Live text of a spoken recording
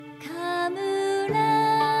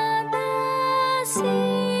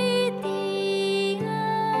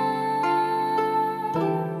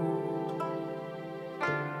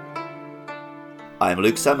I'm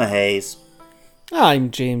Luke Summerhays. I'm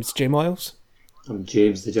James J. Miles. I'm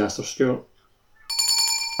James the Jaster Stewart.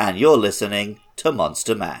 And you're listening to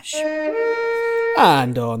Monster Mash.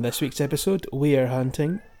 And on this week's episode, we are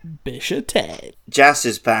hunting Bishop Ted. Jas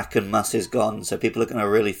is back and Muss is gone, so people are going to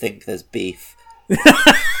really think there's beef.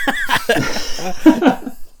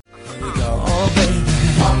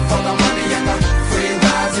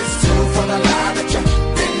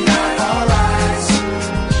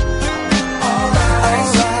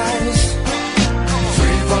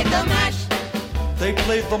 They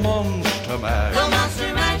played the Monster Mash. The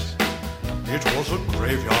Monster Mash. It was a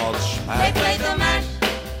graveyard smash. They played the mash.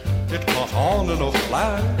 It caught on in a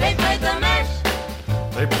flash. They played the mash.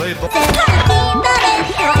 They played the...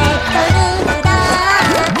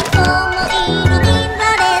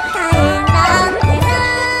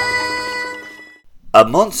 A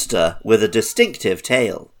monster with a distinctive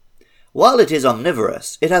tail. While it is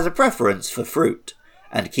omnivorous, it has a preference for fruit,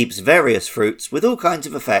 and keeps various fruits with all kinds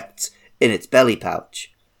of effects in its belly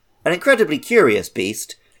pouch. An incredibly curious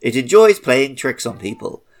beast, it enjoys playing tricks on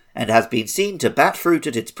people, and has been seen to bat fruit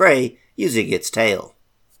at its prey using its tail.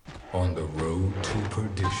 On the road to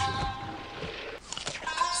perdition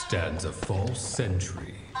stands a false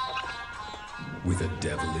sentry with a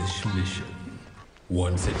devilish mission.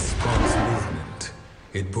 Once it spots movement,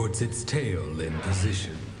 it puts its tail in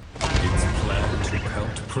position. Its plan to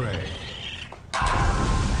pelt prey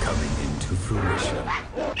coming into fruition.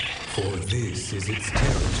 For this is its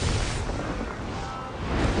territory,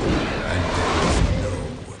 and there is no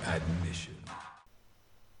admission.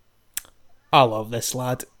 I love this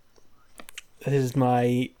lad. This is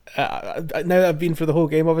my... now that I've been through the whole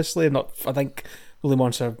game, obviously, I think Woolly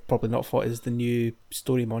Monster I've probably not fought is the new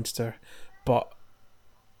story monster, but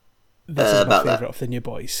this is my favourite of the new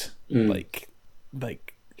boys. Like,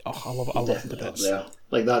 oh, I love it. I love the bits. There.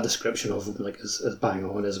 Like that description of him, like is bang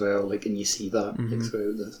on as well. Like, and you see that like,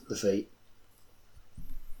 throughout the fight.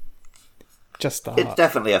 Just that. It's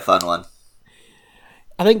definitely a fun one.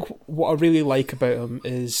 I think what I really like about him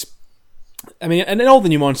is, I mean, and all the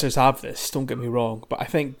new monsters have this. Don't get me wrong, but I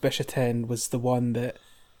think Bishop 10 was the one that,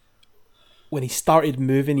 when he started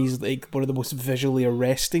moving, he's like one of the most visually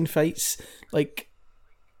arresting fights. Like,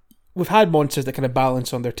 we've had monsters that kind of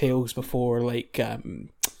balance on their tails before, like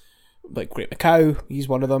Great Macau, he's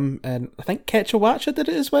one of them, and I think Quetzalcoatl did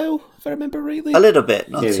it as well, if I remember rightly. A little bit,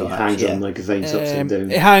 not so much. It hangs on like vines upside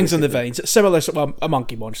down. It hangs on the vines. It's similar, well, a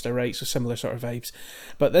monkey monster, right? So similar sort of vibes.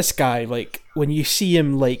 But this guy, like, when you see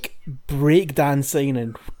him like breakdancing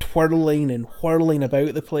and twirling and whirling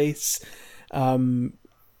about the place,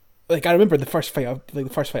 like, I remember the first fight I had with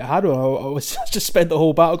him, I was just spent the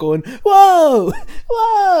whole battle going, whoa,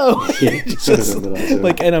 whoa, just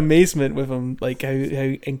like in amazement with him, like how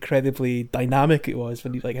incredibly dynamic it was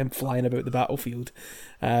when he, like, him flying about the battlefield,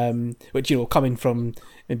 which, you know, coming from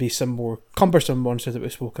maybe some more cumbersome monsters that we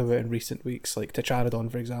spoke about in recent weeks, like Tetraodon,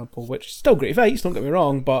 for example, which still great fights, don't get me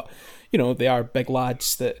wrong, but, you know, they are big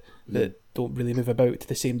lads that don't really move about to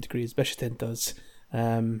the same degree as Bishop does.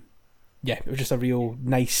 Yeah, it was just a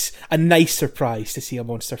nice surprise to see a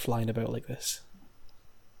monster flying about like this.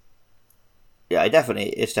 Yeah,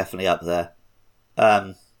 it's definitely up there.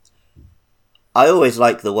 I always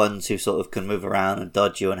like the ones who sort of can move around and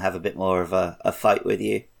dodge you and have a bit more of a fight with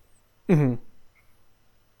you. Mm-hmm.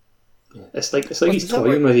 Yeah, it's like he's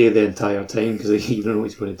toying with you the entire time, because like, you don't know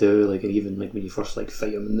what he's going to do. Like, and even like when you first like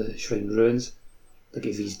fight him in the Shrine Ruins, like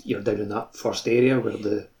if you're down in that first area where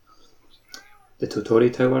the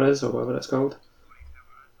Totori Tower is, or whatever it's called. I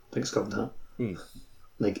think it's called that.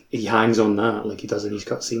 Like, he hangs on that, like he does in his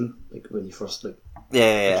cutscene, like when you first, like...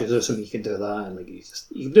 Yeah. Assuming you can do that, and like you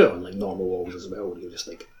can do it on like normal walls as well, where you just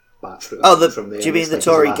like bat through it from there. Do you mean the like,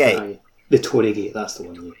 Torii Gate? The Torii Gate, that's the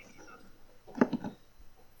one, yeah.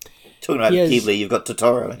 Talking about Ghibli, you've got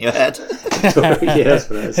Totoro in your head. Yeah, that's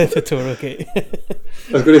what it is. The Torii Gate.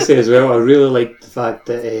 I was going to say as well, I really like the fact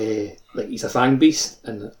that like he's a fang beast,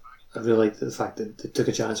 and I really like the fact that they took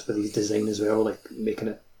a chance with his design as well, like making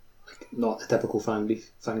it like not the typical fang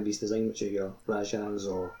beast design, which are your Rajans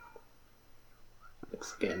or like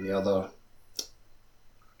forgetting the other,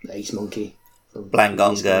 the ice monkey from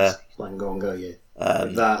Blangonga, yeah.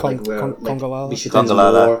 Like that, like where Congalala.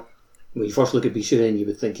 Bishuten's when you first look at Bishuten, you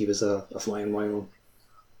would think he was a flying rhino.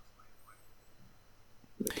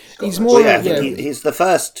 He's more. Well, he's the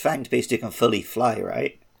first fanged beast who can fully fly,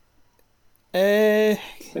 right? I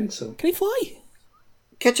think so. Can he fly?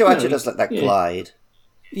 Quetzalcoatl does like that glide.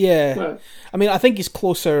 Yeah. Right. I mean, I think he's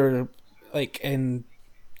closer. like in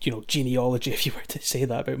genealogy, if you were to say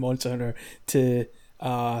that about Monster Hunter, to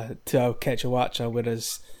Quechua,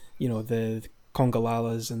 whereas the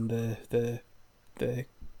Congolalas and the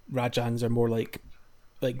Rajangs are more like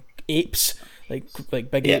apes, like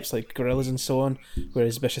big apes, like gorillas and so on.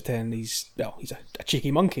 Whereas Bishaten, he's a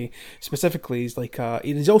cheeky monkey. Specifically, he's like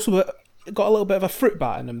he's also got a little bit of a fruit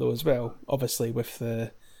bat in him though as well. Obviously with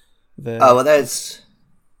the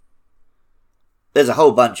there's a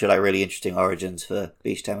whole bunch of like really interesting origins for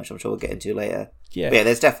Bishaten, which I'm sure we'll get into later. Yeah, but yeah.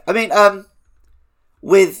 There's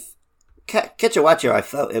with Quechua, I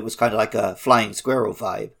felt it was kind of like a flying squirrel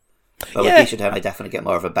vibe. But with Bishaten, I definitely get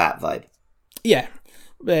more of a bat vibe. Yeah.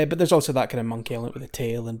 But there's also that kind of monkey element with the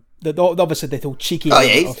tail, and obviously the whole cheeky. Oh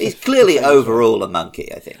yeah, he's clearly overall a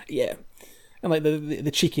monkey, I think. Yeah, and like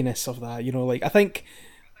the cheekiness of that, like I think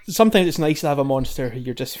sometimes it's nice to have a monster who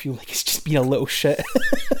you just feel like it's just being a little shit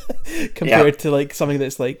compared to like something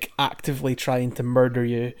that's like actively trying to murder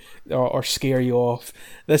you or scare you off.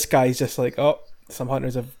 This guy's just like, oh, some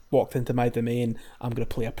hunters have walked into my domain, I'm going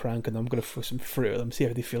to play a prank and I'm going to throw some fruit at them, see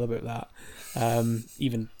how they feel about that.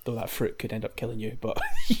 Even though that fruit could end up killing you, but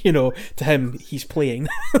to him, he's playing.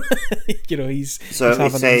 He's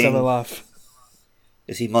having a laugh.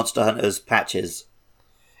 Is he Monster Hunter's Patches?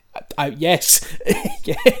 Yes,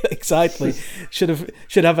 yeah, exactly. Should have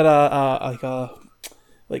a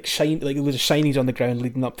shine, like there was shinies on the ground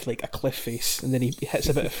leading up to like a cliff face, and then he hits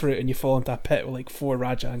a bit of fruit and you fall into a pit with like 4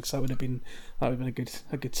 Rajangs. That would have been a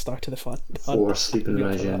good start to the fun. 4 sleeping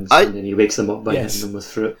Rajangs, and then he wakes them up by hitting them with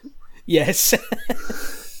fruit. Yes.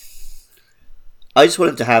 I just want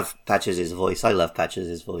him to have Patches' voice. I love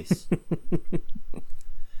Patches' voice.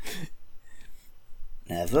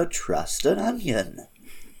 Never trust an onion.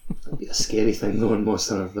 That'd be a scary thing though in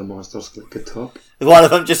Monster Hunter if the monsters could talk. One of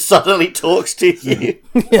them just suddenly talks to you.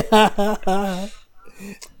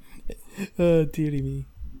 Oh, dearie me.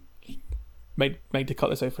 Might to cut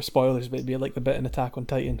this out for spoilers, but it'd be like the bit in Attack on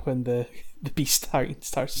Titan when the beast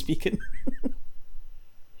starts speaking.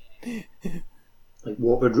 Like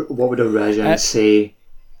what would a Rajang say?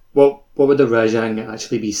 What would the Rajang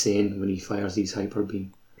actually be saying when he fires these hyper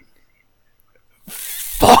beam?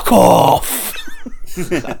 Fuck off!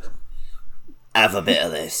 Have a bit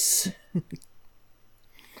of this.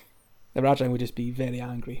 The Rajang would just be very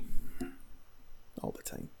angry all the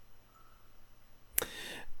time.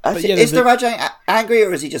 Is the Rajang angry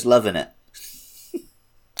or is he just loving it?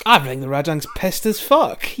 I think the Rajang's pissed as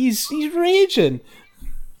fuck. He's raging.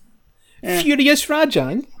 Yeah. Furious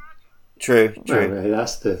Rajang. True. Right,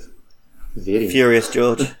 that's the variant. Furious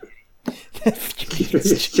George.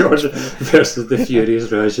 Furious George versus the Furious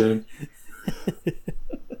Rajang.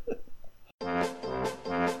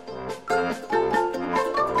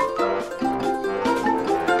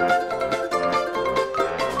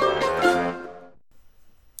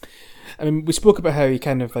 I mean, we spoke about how he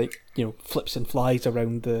kind of like, flips and flies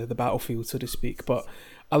around the battlefield, so to speak, but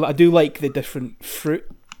I do like the different fruit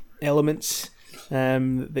elements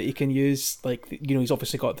that you can use. Like, he's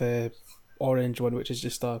obviously got the orange one, which is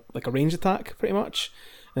just a range attack, pretty much,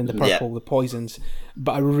 and the purple, the poisons.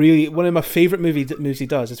 But one of my favourite moves he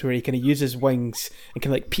does is where he kind of uses wings and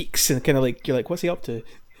kind of like peeks and kind of like, you're like, what's he up to?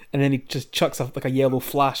 And then he just chucks like a yellow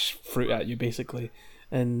flash fruit at you, basically,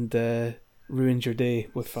 and ruins your day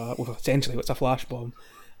with essentially what's a flash bomb.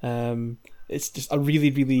 It's just a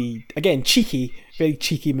really, really, again, very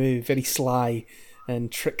cheeky move, very sly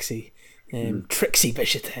and tricksy. Trixie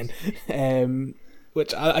Bishaten.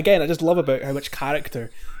 Which I just love about how much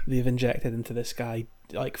character they've injected into this guy,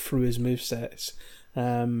 like through his movesets.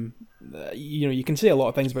 You can say a lot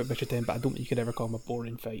of things about Bishaten, but I don't think you could ever call him a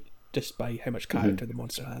boring fight just by how much character the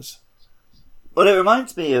monster has. Well, it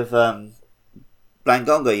reminds me of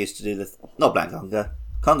Blangonga used to do not Blangonga.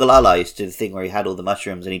 Kongolala used to do the thing where he had all the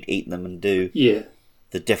mushrooms and he'd eat them and do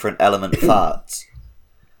the different element farts.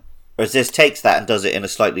 Whereas this takes that and does it in a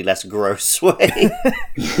slightly less gross way.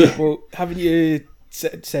 Well, haven't you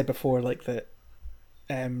said before like that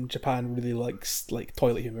Japan really likes like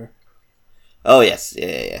toilet humour? Oh yes,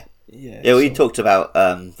 yeah. We talked about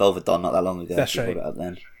Volvodon not that long ago. That's right.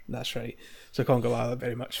 Then. That's right. So Kongolala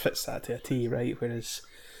very much fits that to a T, right? Whereas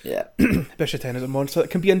Bishaten is a monster that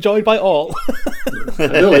can be enjoyed by all. I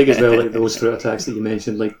do like as well like those fruit attacks that you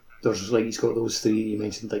mentioned. Like there's like he's got those 3 you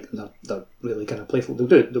mentioned. Like they're really kind of playful.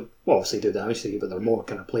 They'll obviously do damage to you, but they're more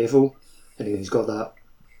kind of playful. And then he's got that.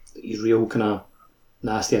 His real kind of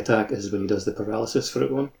nasty attack is when he does the paralysis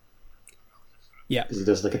fruit one. Yeah, because he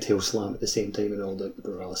does like a tail slam at the same time, and all the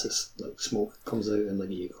paralysis like smoke comes out, and like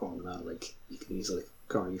you call that like you can easily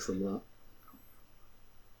carry you from that.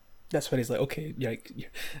 That's when he's like, okay,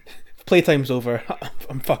 playtime's over.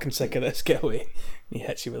 I'm fucking sick of this. Get away. And he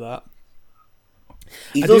hits you with that.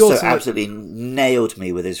 He's I do also also- absolutely nailed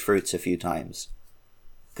me with his fruits a few times.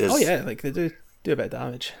 'Cause Oh yeah, like they do a bit of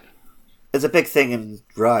damage. there's a big thing in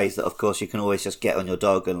Rise that, of course, you can always just get on your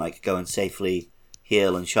dog and like go and safely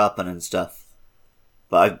heal and sharpen and stuff.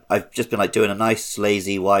 But I've just been like doing a nice,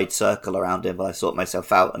 lazy, wide circle around him while I sort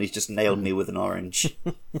myself out, and he's just nailed me with an orange.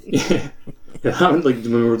 Yeah, it happened like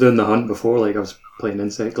when we were doing the hunt before. Like I was playing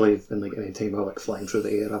Insect Life, and like any time I like flying through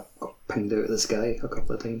the air, I got pinged out of the sky a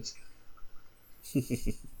couple of times.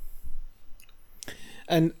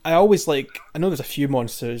 And I always I know there's a few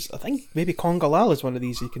monsters. I think maybe Conga Lal is one of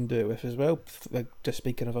these you can do it with as well. Like just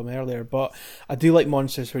speaking of them earlier, but I do like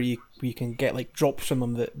monsters where you can get like drops from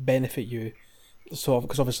them that benefit you. So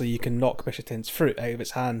because obviously you can knock Bishaten's fruit out of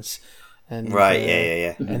its hands, and Right,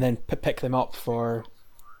 yeah. and then pick them up for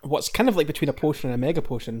what's kind of like between a potion and a mega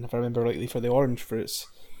potion, if I remember rightly, for the orange fruits,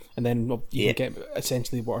 and then you can get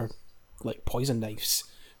essentially what are like poison knives,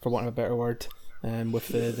 for want of a better word. With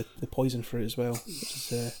the poison fruit as well,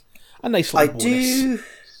 which is a nice little bonus.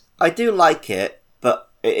 I do like it, but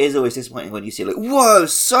it is always disappointing when you see like, whoa,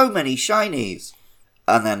 so many shinies,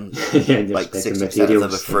 and then Yeah, and you're like expecting 60% of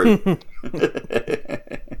them are fruit.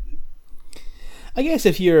 I guess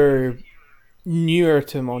if you're newer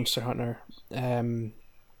to Monster Hunter, and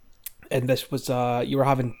this was you were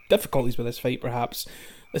having difficulties with this fight, perhaps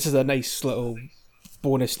this is a nice little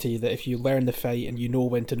bonus to you that if you learn the fight and you know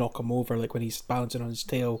when to knock him over, like when he's balancing on his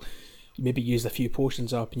tail, you maybe use a few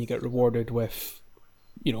potions up and you get rewarded with,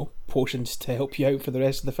 potions to help you out for the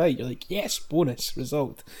rest of the fight. You're like, yes, bonus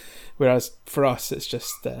result. Whereas for us, it's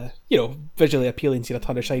just, visually appealing, seeing a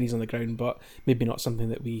ton of shinies on the ground, but maybe not something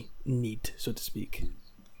that we need, so to speak.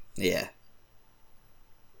 Yeah.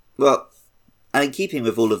 Well, and in keeping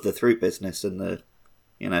with all of the fruit business and the,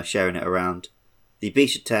 sharing it around, the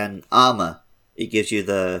Bishaten armor, it gives you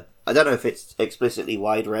I don't know if it's explicitly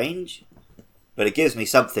wide range, but it gives me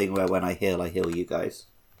something where when I heal you guys.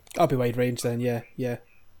 I'll be wide range then, yeah. I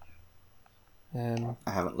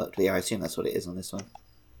haven't looked, but yeah, I assume that's what it is on this one.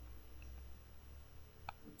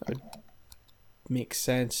 Makes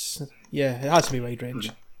sense. Yeah, it has to be wide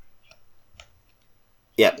range.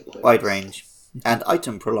 Yeah, wide range. And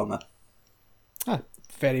item prolonger.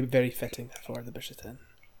 Very, very fitting for the Bishaten.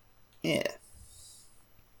 Yeah.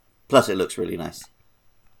 Plus it looks really nice.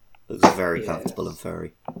 Looks very Yeah. comfortable and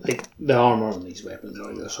furry. Like the armor on these weapons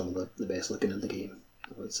are some of the best looking in the game,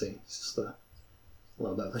 I would say. It's just a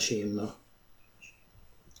little bit of a shame though.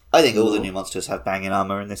 I think all the new monsters have banging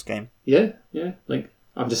armor in this game. Yeah. Like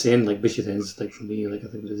I'm just saying, like Bishaten's like for me, like I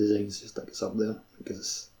think the design's just like it's up there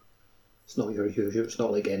because it's not very huge. It's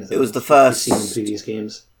not like anything. It was the you've first- seen in previous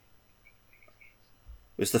games.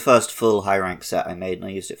 It was the first full high rank set I made, and I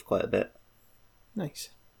used it for quite a bit. Nice.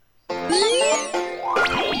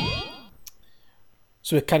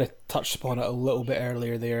 So we kind of touched upon it a little bit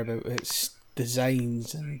earlier there about its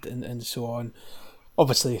designs and so on.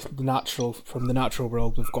 Obviously, from the natural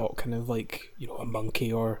world, we've got kind of like a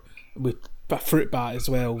monkey or with a fruit bat as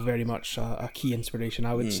well. Very much a key inspiration,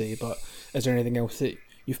 I would say. But is there anything else that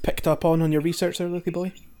you've picked up on your research there, Lucky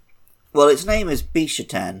Boy? Well, its name is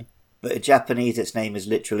Bishaten, but in Japanese its name is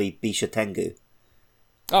literally Bishatengu.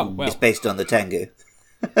 Oh well, It's based on the Tengu.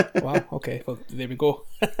 wow. Okay, well there we go.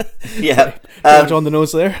 Yeah. Pretty much on the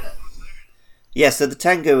nose there. Yeah, so the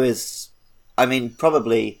Tengu is,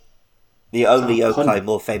 probably the only yokai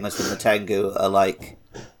more famous than the Tengu are like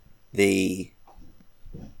the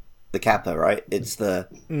Kappa, right? It's the...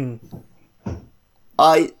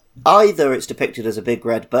 Either it's depicted as a big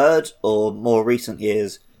red bird, or more recent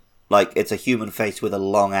years, like it's a human face with a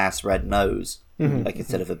long ass red nose, like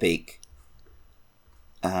instead of a beak.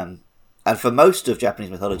 And for most of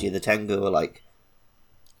Japanese mythology, the Tengu are like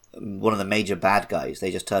one of the major bad guys.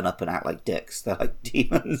 They just turn up and act like dicks. They're like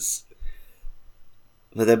demons.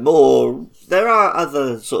 But there are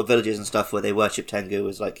other sort of villages and stuff where they worship Tengu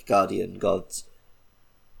as like guardian gods.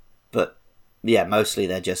 But yeah, mostly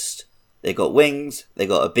they got wings, they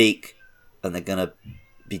got a beak, and they're gonna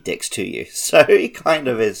be dicks to you. So he kind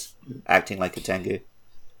of is acting like a Tengu.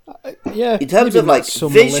 Yeah. In terms maybe of not like so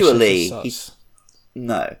malicious visually, as such.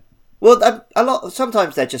 no. Well,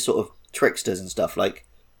 sometimes they're just sort of tricksters and stuff. Like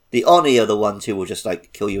the Oni are the ones who will just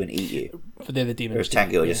like kill you and eat you. But they're the demons. Whereas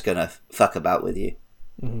Tengu are just gonna fuck about with you.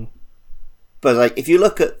 Mm-hmm. But like, if you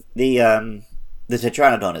look at the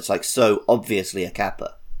Tetranodon, it's like so obviously a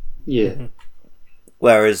Kappa. Yeah.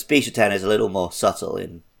 Whereas Bishaten is a little more subtle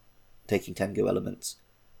in taking Tengu elements.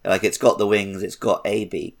 Like it's got the wings, it's got a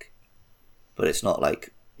beak, but it's not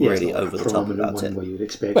like Yeah, really it's not over like the a top prominent about one it. where you'd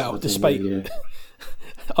expect Well, something, despite yeah.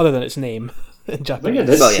 other than its name, in I think I Japanese.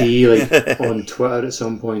 did Well, yeah. see like on Twitter at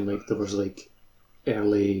some point, like there was like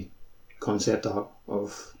early concept art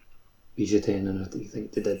of Bijuten, and I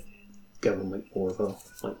think they did give him like more of a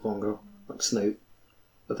like longer like snout.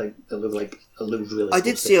 I think it looked really. I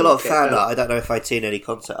did see a lot of fan art. I don't know if I'd seen any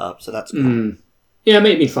concept art, so that's cool. Yeah, it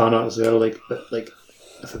might be fan art as well. Like, but like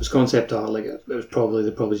if it was concept art, like it was probably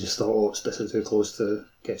they probably just thought, oh, this is too close to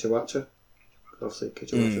Ketchuwacha. Obviously,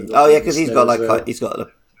 Ketchuwacha. Oh yeah, because he's got like well. he's got a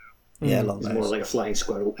long He's nose. more like a flying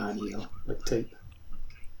squirrel anteater like type.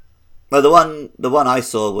 Well, the one I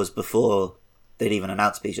saw was before they'd even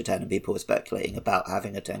announced Bijuten, and people were speculating about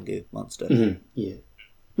having a Tengu monster. Yeah.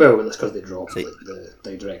 Well, that's because they dropped See- like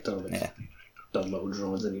the director like Yeah. done little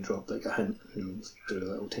drawings and he dropped like a hint and drew a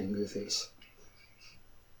little Tengu face.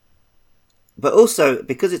 But also,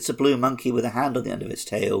 because it's a blue monkey with a hand on the end of its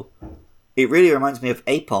tail, it really reminds me of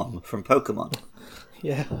Apom from Pokemon.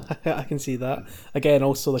 Yeah, I can see that. Again,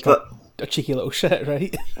 also like But- a cheeky little shit,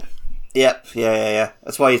 right? Yep, yeah.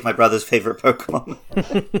 That's why he's my brother's favourite Pokemon.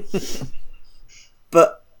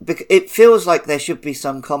 But it feels like there should be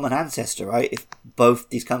some common ancestor, right? If both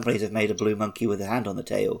these companies have made a blue monkey with a hand on the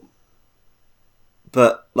tail.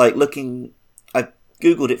 But, like, I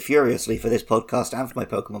Googled it furiously for this podcast and for my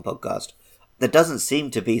Pokemon podcast. There doesn't seem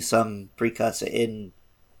to be some precursor in,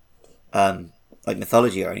 like,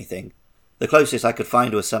 mythology or anything. The closest I could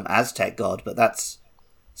find was some Aztec god, but that's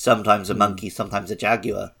sometimes a monkey, sometimes a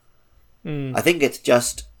jaguar. I think in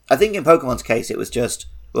Pokemon's case, it was just,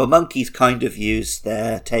 well, monkeys kind of use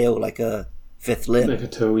their tail like a fifth limb. Like a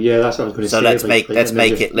toe, yeah, that's what I was going to So say. let's like, make and they're it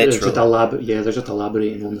just- literal. they're just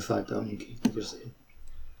elaborating on the fact that a monkey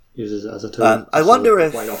uses it as a toe. I So wonder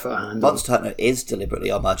if why not put a hand on it? Monster Hunter is deliberately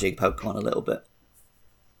homaging Pokemon a little bit.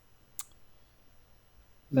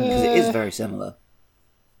 Because it is very similar.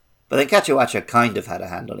 But then Kachiwacha kind of had a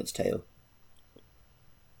hand on its tail.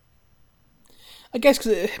 I guess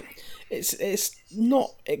because it's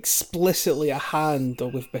not explicitly a hand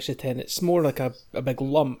with Bisheten. It's more like a big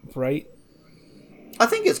lump, right? I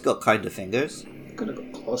think it's got kind of fingers. Could have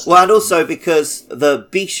got claws. Well, and also because the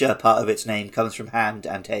Bisha part of its name comes from hand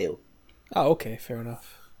and tail. Oh, okay, fair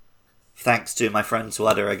enough. Thanks to my friend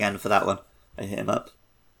Swadder again for that one. I hit him up.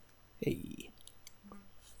 Hey.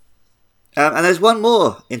 And there's one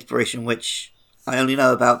more inspiration which I only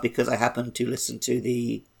know about because I happened to listen to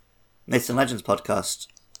the Myths and Legends podcast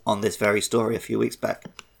on this very story a few weeks back.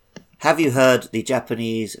 Have you heard the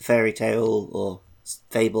Japanese fairy tale or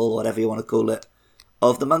fable, whatever you want to call it,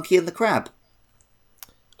 of the monkey and the crab?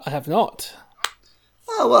 I have not.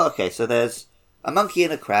 Oh, well, okay, so there's a monkey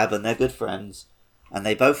and a crab and they're good friends, and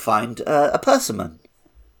they both find a persimmon.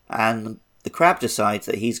 And the crab decides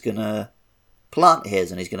that he's going to plant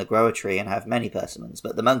his and he's going to grow a tree and have many persimmons.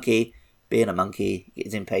 But the monkey, being a monkey,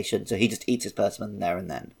 is impatient, so he just eats his persimmon there and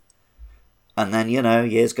then. And then,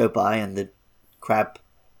 years go by and the crab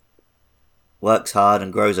works hard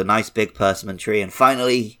and grows a nice big persimmon tree, and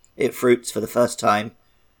finally it fruits for the first time.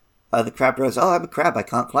 The crab goes, oh, I'm a crab, I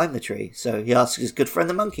can't climb the tree. So he asks his good friend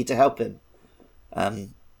the monkey to help him.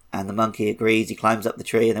 And the monkey agrees, he climbs up the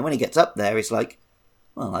tree, and then when he gets up there, he's like,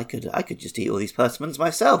 well, I could just eat all these persimmons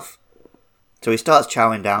myself. So he starts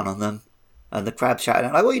chowing down on them, and the crab's shouting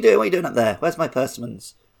out, like, what are you doing? What are you doing up there? Where's my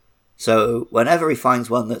persimmons? So whenever he finds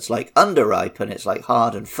one that's like underripe and it's like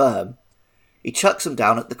hard and firm, he chucks them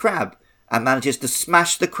down at the crab and manages to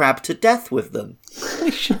smash the crab to death with them.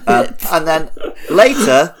 And then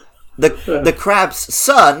later, the crab's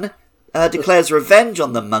son declares revenge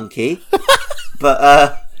on the monkey,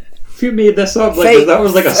 but If you made this up, like that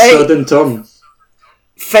was like a sudden turn.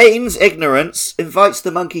 feigns ignorance, invites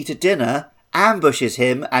the monkey to dinner, ambushes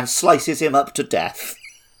him, and slices him up to death.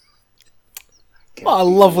 What a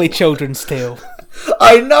lovely children's tale.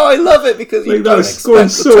 I know, I love it because you Like that don't was going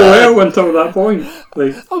expect the so turn. well until that point.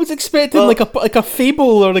 Like I was expecting like a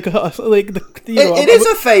fable or like It is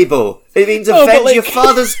a fable. It means No, but avenge your like-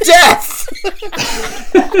 father's death.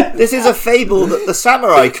 This is a fable that the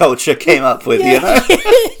samurai culture came up with, you know?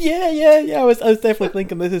 yeah. I was definitely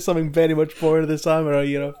thinking this is something very much more of the samurai,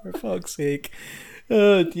 for fuck's sake.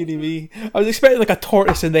 Oh, dearie me. I was expecting like a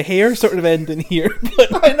tortoise in the hare sort of ending here,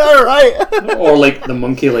 but I know, right? or like the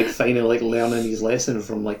monkey like finally like learning his lesson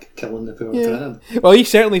from like killing the poor crab. well, he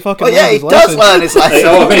certainly fucking. Well, yeah, learned he his does lesson.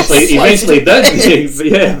 learn his lesson. He eventually did. But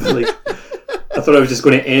yeah, but, like I thought I was just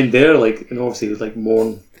going to end there, like, and obviously he'd like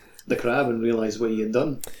mourn the crab and realise what he had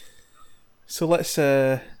done. So let's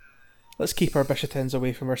keep our Bishotens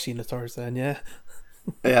away from our Cenotors then, yeah.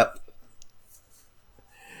 Yeah.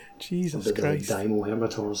 Jesus The Christ. Daimo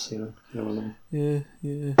Hermitors, you never know.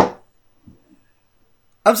 Yeah.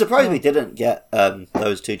 I'm surprised we didn't get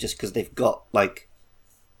those two just because they've got, like,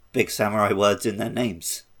 big samurai words in their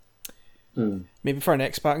names. Maybe for an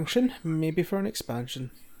expansion.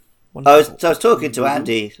 I was talking to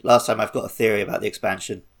Andy last time. I've got a theory about the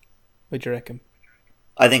expansion. What do you reckon?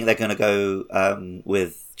 I think they're going to go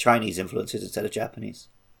with Chinese influences instead of Japanese.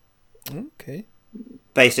 Okay.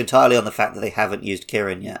 Based entirely on the fact that they haven't used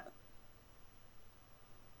Kirin yet.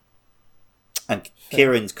 And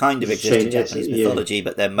Kirin's kind of exist in Japanese mythology,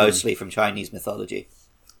 but they're mostly from Chinese mythology.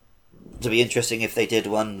 It'd be interesting if they did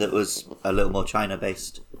one that was a little more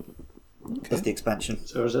China-based as the expansion.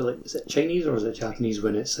 So is it Chinese or is it Japanese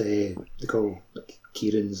when it's they call like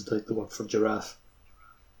Kirin's like the word for giraffe?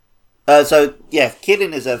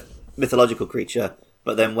 Kirin is a mythological creature,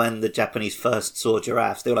 but then when the Japanese first saw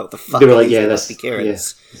giraffes, they were like, "What the fuck?" They were like, "Yeah, that's the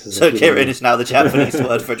Kirins." Yeah, so Kirin is now the Japanese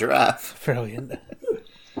word for giraffe. Brilliant.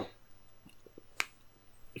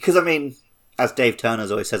 Because I mean, as Dave Turner's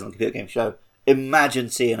always says on the Computer Game Show, imagine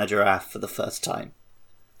seeing a giraffe for the first time.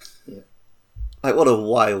 Yeah. Like, what a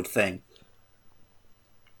wild thing.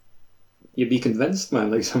 You'd be convinced, man.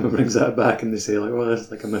 Like, someone brings that back and they say, like, "Oh, that's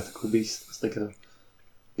like a mythical beast. It's like a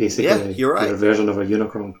basically you're right. a version of a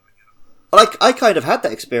unicorn." Like, I kind of had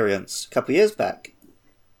that experience a couple of years back.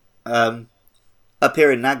 Up here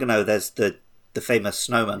in Nagano, there's the famous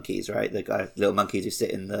snow monkeys, right? The little monkeys who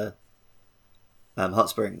sit in the hot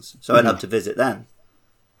springs. So I went up to visit them.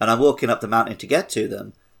 And I'm walking up the mountain to get to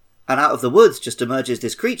them. And out of the woods just emerges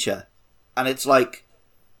this creature. And it's like,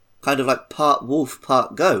 kind of like part wolf,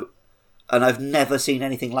 part goat. And I've never seen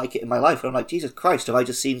anything like it in my life. And I'm like, Jesus Christ, have I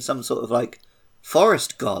just seen some sort of like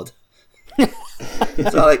forest god?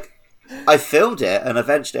 So like, I filmed it, and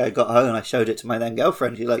eventually I got home and I showed it to my then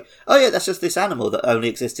girlfriend. She's like, "Oh yeah, that's just this animal that only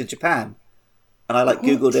exists in Japan." And I like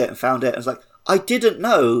Googled it and found it. And I was like, I didn't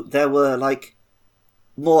know there were like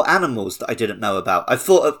more animals that I didn't know about. I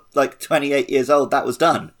thought at like 28 years old that was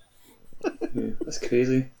done. Yeah, that's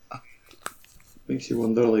crazy. Makes you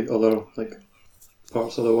wonder, like other like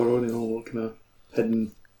parts of the world, you know, what kind of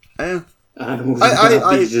hidden animals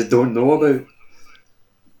you just don't know about.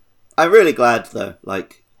 I'm really glad though,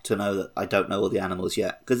 like, to know that I don't know all the animals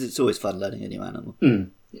yet, because it's always fun learning a new animal. Yeah.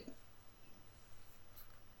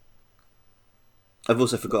 I've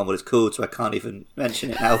also forgotten what it's called, so I can't even mention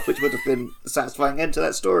it now, which would have been a satisfying end to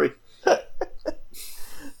that story.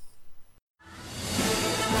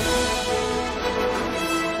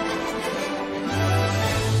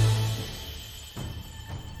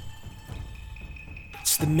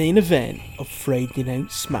 It's the main event of Friday Night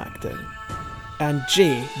SmackDown. And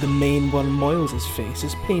Jay, the main one, Miles' face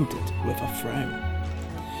is painted with a frown.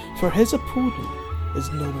 For his opponent is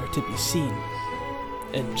nowhere to be seen,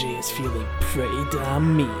 and Jay is feeling pretty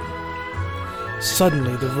damn mean.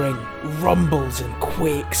 Suddenly the ring rumbles and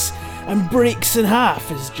quakes, and breaks in half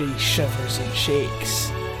as Jay shivers and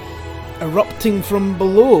shakes. Erupting from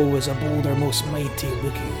below is a boulder most mighty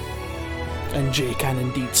looking, and Jay can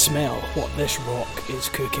indeed smell what this rock is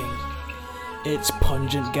cooking. Its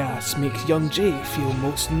pungent gas makes young Jay feel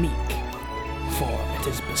most meek, for it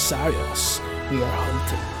is Basarios we are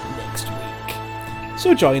hunting next week.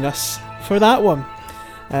 So join us for that one.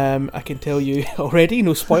 I can tell you already,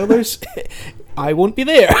 no spoilers, I won't be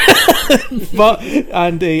there. But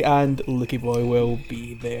Andy and Lucky Boy will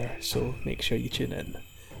be there, so make sure you tune in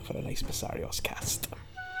for a nice Basarios cast.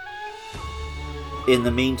 In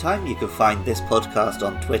the meantime, you can find this podcast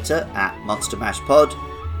on Twitter at Monster Mash Pod.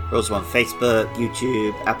 We're also on Facebook,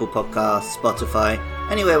 YouTube, Apple Podcasts, Spotify,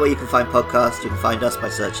 anywhere where you can find podcasts. You can find us by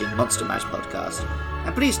searching Monster Mash Podcast.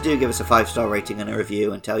 And please do give us a 5-star rating and a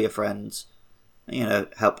review, and tell your friends. You know,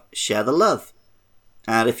 help share the love.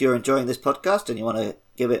 And if you're enjoying this podcast and you want to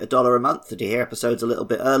give it $1 a month to hear episodes a little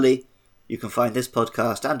bit early, you can find this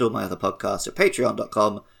podcast and all my other podcasts at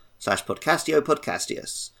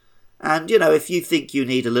patreon.com/podcastio-podcastius. And, you know, if you think you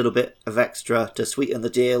need a little bit of extra to sweeten the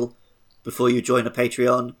deal before you join a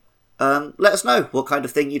Patreon, let us know what kind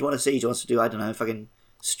of thing you'd want to see. Do you want us to do, I don't know, fucking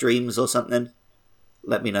streams or something?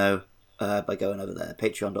 Let me know by going over there,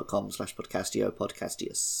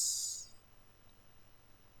 patreon.com/podcastio-podcastius.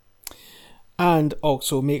 And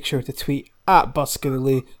also make sure to tweet at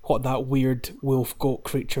Buskerly what that weird wolf goat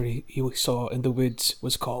creature he saw in the woods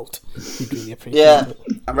was called. We'd really appreciate it.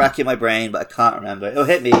 I'm racking my brain, but I can't remember. It'll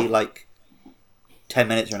hit me like 10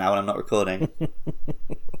 minutes from now when I'm not recording.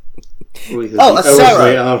 A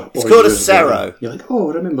Cerro! It's called a Cerro. You're like,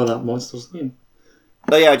 oh, I remember that monster's name.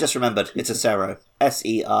 Oh yeah, I just remembered. It's a Cerro.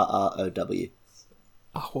 Serrow.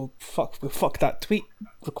 Oh, well, fuck that tweet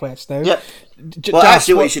request now. Yep. Well,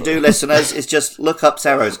 actually, what you should do, listeners, is just look up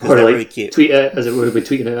Cerros, because they're really cute. Tweet it, as it would be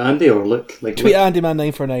tweeting at Andy, or tweet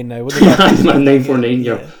AndyMan949 now.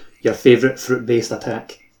 AndyMan949, your favourite fruit-based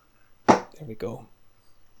attack. There we go.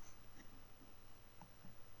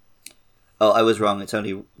 Oh, I was wrong. It's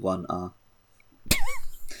only one R.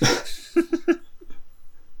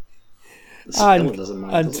 And doesn't matter, does it?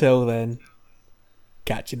 until then,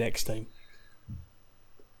 catch you next time.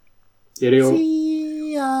 Cheerio.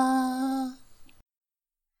 See ya.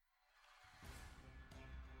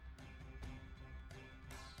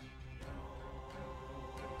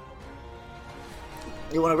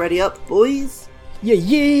 You want to ready up, boys?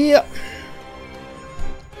 Yeah.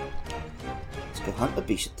 Let's go hunt a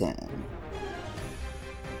Bishan.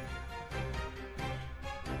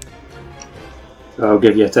 I'll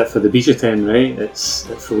give you a tip for the Bishan, right? It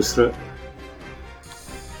flows through it.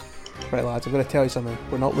 Right, lads, I'm going to tell you something.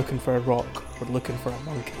 We're not looking for a rock. We're looking for a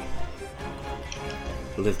monkey.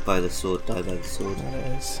 Live by the sword, die by the sword. There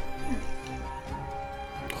it is.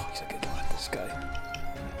 Oh, he's a good lad, this guy.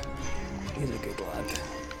 He's a good lad.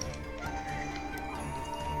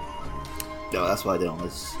 No, that's why I didn't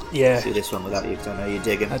want to Yeah. do this one without you, because I know you're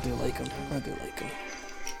digging. I do like him.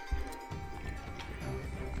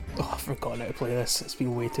 Oh, I've forgotten how to play this. It's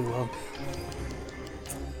been way too long.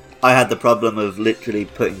 I had the problem of literally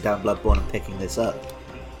putting down Bloodborne and picking this up.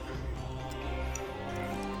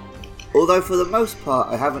 Although for the most part,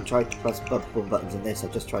 I haven't tried to press Bloodborne buttons in this.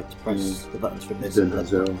 I've just tried to press the buttons from this. Doing that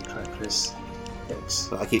as well. Try and press X.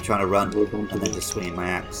 But I keep trying to run Bloodborne and then just swinging my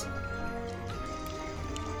axe.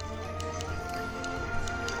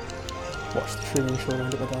 Watched the Truman Show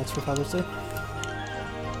around at my dad's for Father's Day.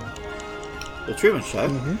 The Truman Show.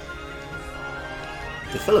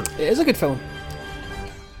 The film. It is a good film.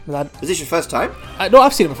 My dad, Is this your first time? no,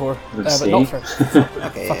 I've seen it before, but see. not for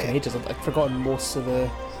Okay. fucking Yeah. ages. I've forgotten most of the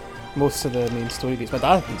main story beats. My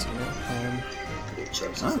dad hadn't seen it, Good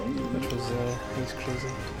choice. which was crazy.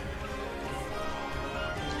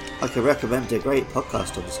 I could recommend a great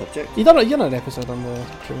podcast on the subject. You done an episode on the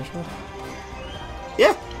Truman Show?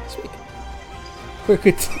 Yeah, Sweet. Where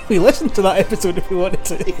could we listen to that episode if we wanted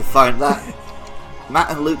to? you can find that. Matt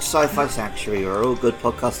and Luke's Sci-Fi Sanctuary are all good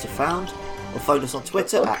podcasts are found. Or find us on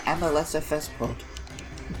Twitter at MLSFSPod.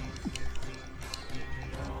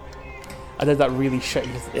 I did that really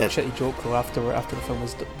shitty joke though after the film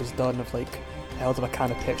was done of like held up a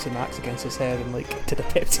can of Pepsi Max against his head and like did a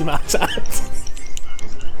Pepsi Max ad.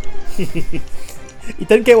 He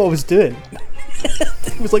didn't get what I was doing.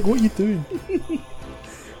 He was like, "What are you doing?"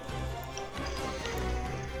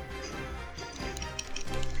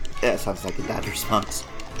 Yeah, it sounds like a dad response.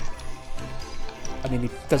 I mean,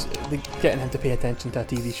 getting him to pay attention to a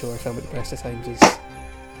TV show or film at the best of times is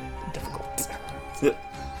difficult.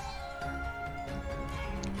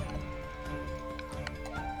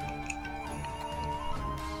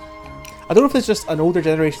 I don't know if it's just an older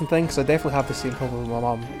generation thing, because I definitely have the same problem with my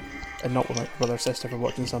mum, and not with my brother or sister for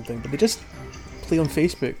watching something, but they just play on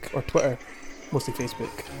Facebook or Twitter, mostly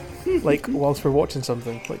Facebook, like whilst we're watching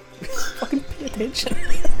something. Like, fucking pay attention.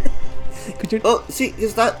 Could you? Oh, see,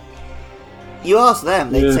 is that... You ask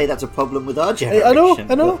them, they'd say that's a problem with our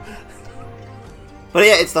generation. I know. But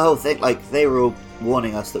yeah, it's the whole thing. Like, they were all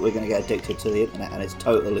warning us that we're going to get addicted to the internet, and it's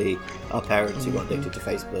totally our parents who got addicted to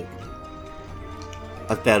Facebook.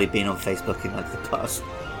 I've barely been on Facebook in like the past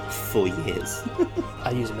 4 years.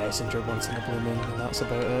 I use Messenger once in a blue moon, and that's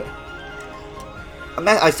about it.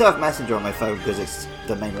 I still have Messenger on my phone because it's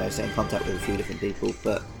the main way of staying in contact with a few different people,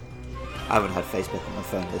 but I haven't had Facebook on my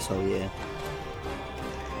phone this whole year.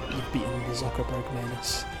 You've beaten the Zuckerberg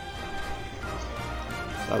menace.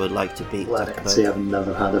 I would like to beat Glad I can say I've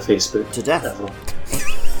never had a Facebook to death. ever.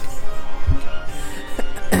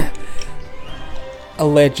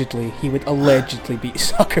 Allegedly, he would allegedly beat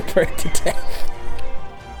Zuckerberg to death.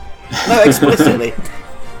 No, explicitly.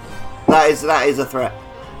 that is a threat.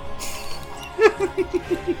 There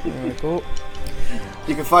we go.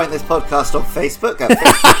 You can find this podcast on Facebook at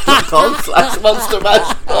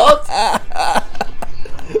facebook.com/monstermashpod.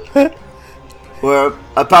 Where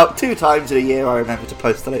about 2 times in a year I remember to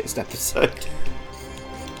post the latest episode.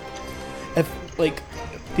 If like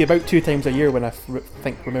the about 2 times a year when I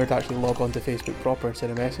remember to actually log on to Facebook proper instead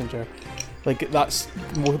of Messenger, like that's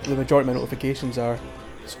the majority of my notifications are.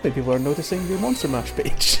 So many people are noticing your Monster Mash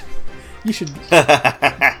page. You should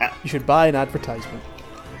buy an advertisement.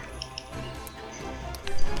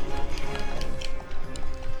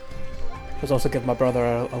 I was also giving my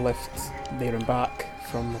brother a lift there and back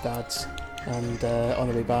from my dad's, and on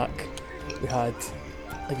the way back we had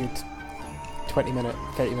a good 20-minute,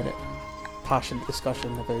 30-minute passionate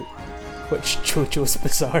discussion about which JoJo's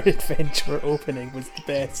Bizarre Adventure opening was the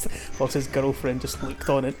best, whilst his girlfriend just looked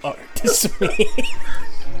on in utter dismay.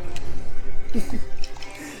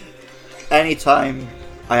 Anytime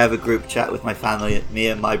I have a group chat with my family. Me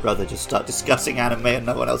and my brother just start discussing anime, and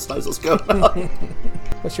no one else knows what's going on.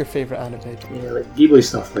 What's your favourite anime? Yeah, like Ghibli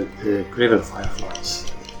stuff, like the Grave of Fireflies.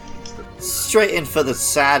 Straight in for the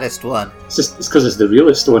saddest one. It's because it's the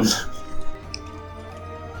realest one.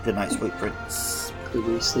 Good night, sweet prince.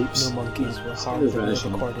 Clearly sleeps. No monkeys were harmed in the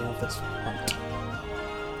Version. recording of this hunt.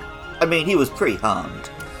 I mean, he was pre-harmed.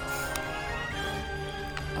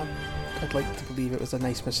 I'd like to believe it was a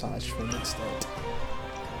nice massage for him instead.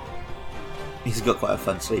 He's got quite a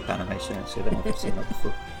fun sleep animation, actually. I don't know if I've seen that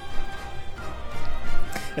before.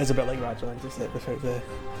 It's a bit like Rajang, isn't it? Without the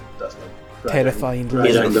That's like terrifying He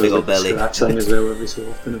has a Rajang big does old like belly. scratch thing as well every so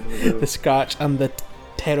often. the scratch and the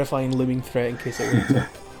terrifying looming threat in case it wakes up.